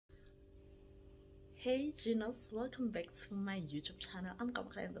Hey Genos, welcome back to my YouTube channel. I'm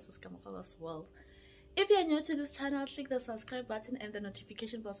Vlogfriday and this is Kamaka's World. If you're new to this channel, click the subscribe button and the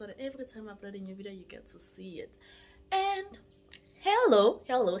notification bell so that every time I upload a new video you get to see it. And hello.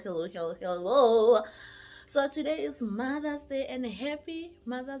 So today is Mother's Day and happy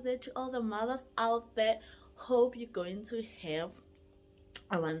Mother's Day to all the mothers out there. Hope you're going to have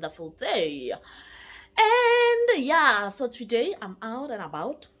a wonderful day. And yeah, so today I'm out and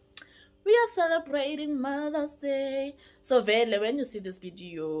about. We are celebrating Mother's Day. So when you see this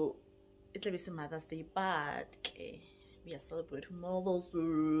video, it will be Mother's Day, but we are celebrating Mother's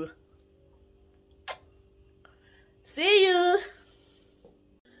Day. See you.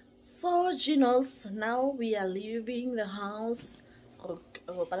 So Genos, now we are leaving the house.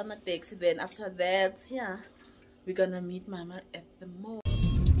 Then after that, yeah, we're gonna meet Mama at the mall.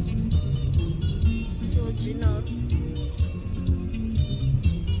 So Genos,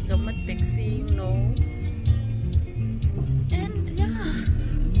 taxi, no, and yeah,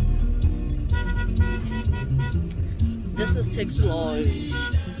 this is taxi life.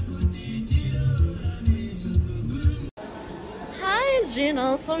 Hi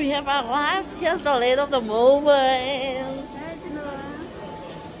Genos, so we have arrived. Here's the lady of the moment. Hi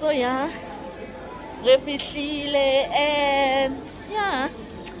Genos. So yeah, refihlile, and yeah,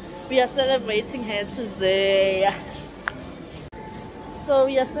 we are celebrating her today. So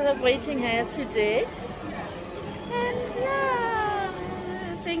we are celebrating her today, and yeah,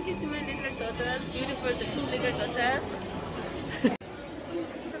 thank you to my little daughters, beautiful, the two little daughters.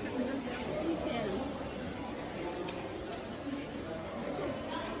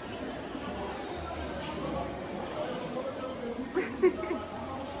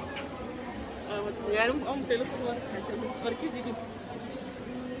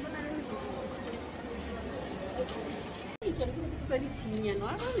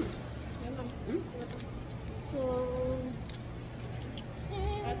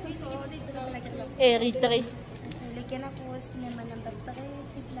 Eritrea. Lagyan ako cinema number 3,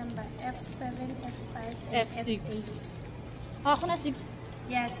 seat number F7, F5, F6. F8. Ako na 6.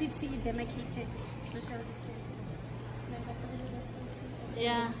 Yeah, 6 is demarcated. Social distancing.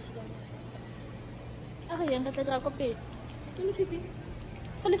 Yeah. Ako yan, katadra ko pe.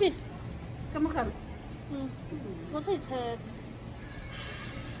 Kalifi. Kamakar. What's his head?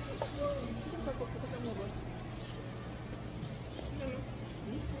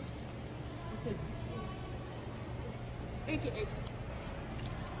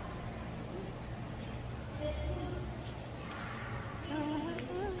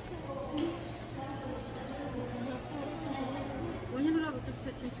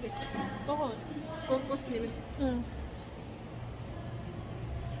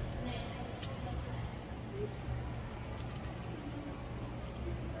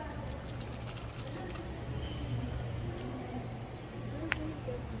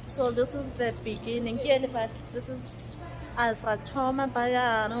 So this is the beginning. This is as a trauma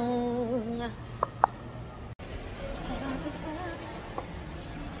bayano.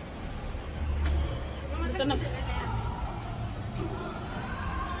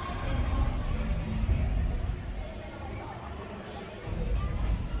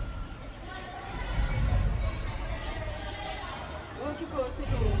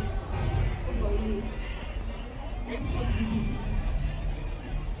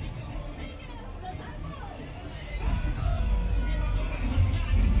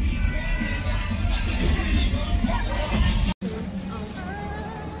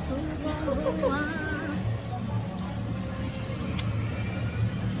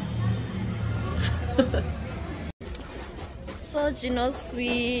 So Genos,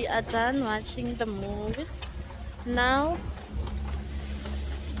 we are done watching the movies. Now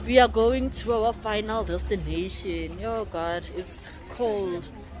we are going to our final destination. Oh God, it's cold.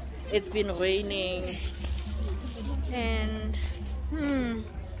 It's been raining, and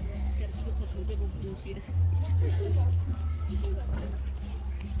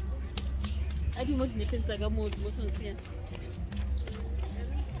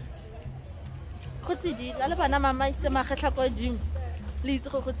mama is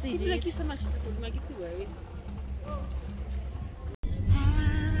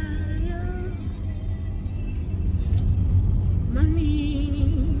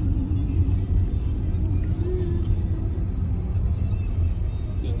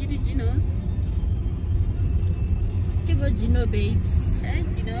Genos. Give her Geno babes. Hi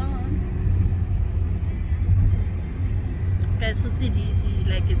Genos. Guys, what's it?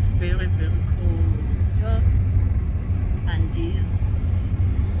 Like it's very cold. Yeah. And this.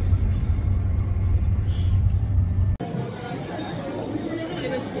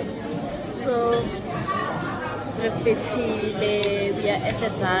 So We are at the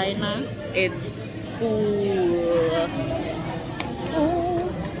diner. It's full. Oh,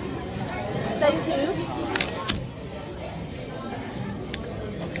 thank you.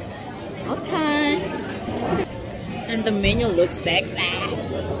 Okay. And the menu looks sexy.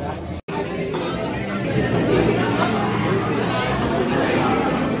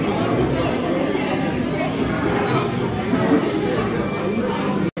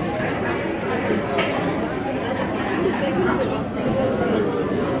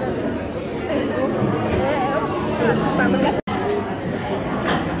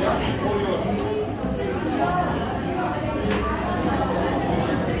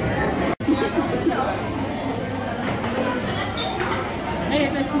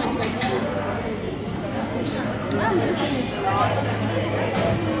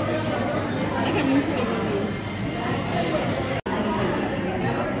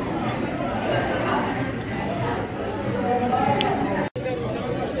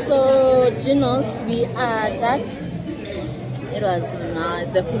 So Genos, we are done. It was nice.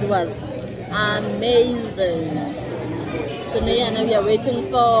 The food was amazing. So now we are waiting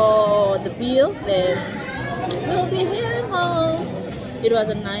for the bill. Then we'll be heading home. It was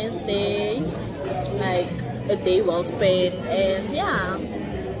a nice day, like a day well spent, and yeah,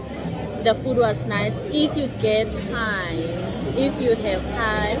 the food was nice. If you get time, if you have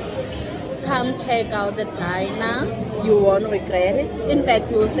time, come check out the diner. You won't regret it. In fact,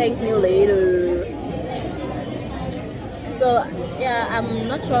 you'll thank me later. So yeah, I'm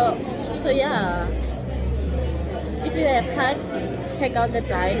not sure. So yeah, if you have time, check out the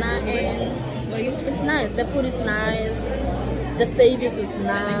diner, and it's nice. The food is nice. The service is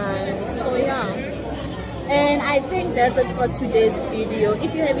nice. So yeah. And I think that's it for today's video.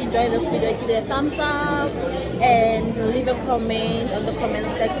 If you have enjoyed this video, give it a thumbs up and leave a comment on the comment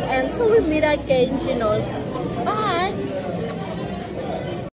section. Until we meet again, Genos. Bye.